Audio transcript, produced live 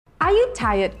Are you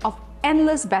tired of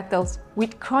endless battles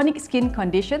with chronic skin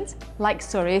conditions like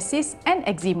psoriasis and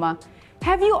eczema?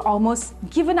 Have you almost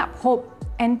given up hope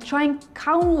and trying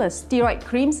countless steroid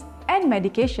creams and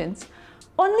medications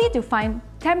only to find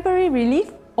temporary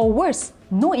relief or worse,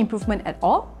 no improvement at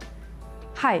all?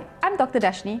 Hi, I'm Dr.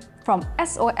 Dasheni from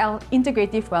SOL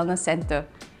Integrative Wellness Center.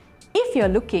 If you're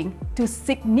looking to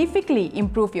significantly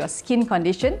improve your skin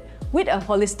condition with a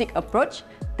holistic approach,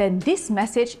 then this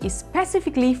message is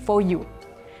specifically for you.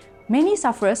 Many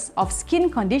sufferers of skin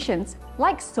conditions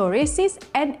like psoriasis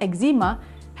and eczema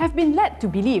have been led to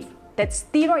believe that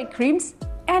steroid creams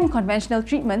and conventional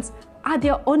treatments are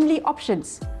their only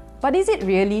options. But is it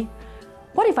really?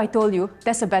 What if I told you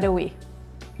there's a better way?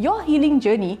 Your healing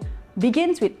journey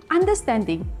begins with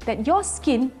understanding that your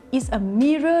skin is a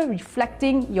mirror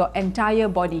reflecting your entire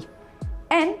body.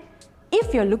 And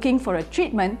if you're looking for a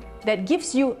treatment that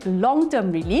gives you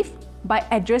long-term relief by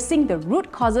addressing the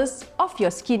root causes of your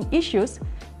skin issues,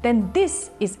 then this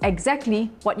is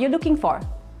exactly what you're looking for.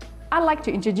 I'd like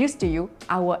to introduce to you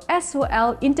our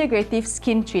SOL Integrative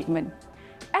Skin Treatment.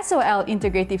 SOL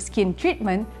Integrative Skin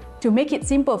Treatment, to make it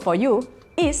simple for you,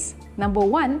 is number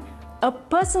 1, a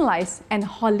personalized and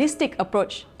holistic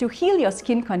approach to heal your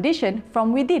skin condition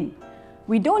from within.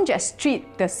 We don't just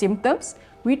treat the symptoms,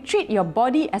 we treat your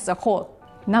body as a whole.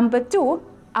 Number 2,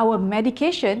 our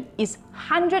medication is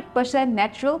 100%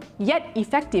 natural yet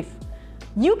effective.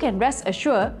 You can rest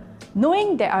assured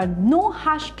knowing there are no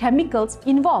harsh chemicals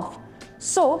involved,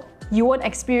 so you won't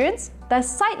experience the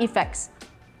side effects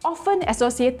often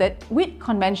associated with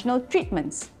conventional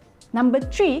treatments. Number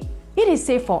 3, it is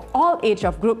safe for all age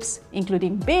of groups,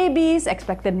 including babies,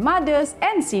 expectant mothers,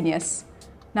 and seniors.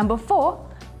 Number 4,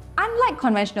 unlike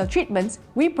conventional treatments,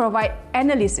 we provide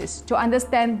analysis to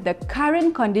understand the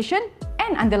current condition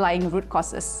and underlying root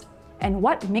causes. And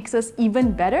what makes us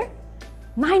even better?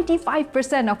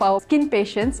 95% of our skin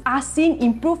patients are seeing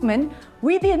improvement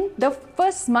within the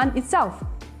first month itself,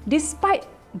 despite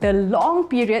the long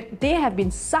period they have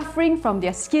been suffering from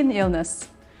their skin illness.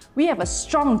 We have a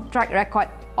strong track record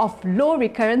of low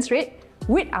recurrence rate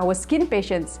with our skin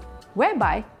patients,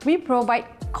 whereby we provide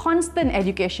constant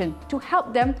education to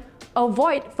help them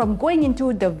avoid from going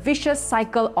into the vicious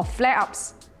cycle of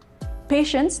flare-ups.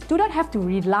 Patients do not have to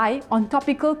rely on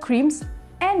topical creams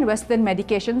and Western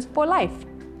medications for life.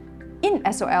 In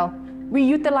SOL, we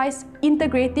utilize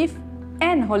integrative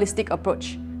and holistic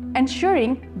approach,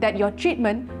 ensuring that your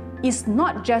treatment is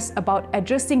not just about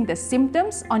addressing the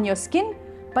symptoms on your skin,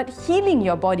 but healing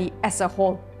your body as a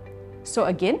whole. So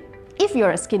again, if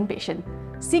you're a skin patient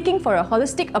seeking for a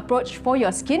holistic approach for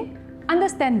your skin,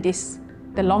 understand this: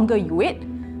 the longer you wait,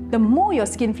 the more your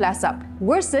skin flares up,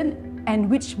 worsen,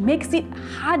 and which makes it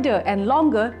harder and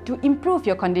longer to improve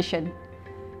your condition.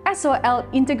 SOL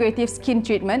Integrative Skin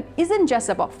Treatment isn't just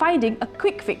about finding a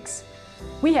quick fix.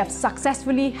 We have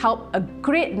successfully helped a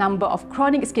great number of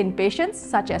chronic skin patients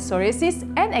such as psoriasis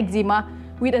and eczema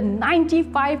with a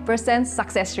 95%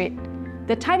 success rate.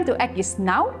 The time to act is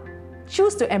now.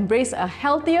 Choose to embrace a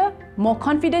healthier, more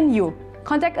confident you.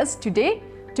 Contact us today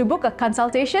to book a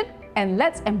consultation and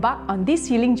let's embark on this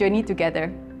healing journey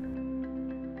together.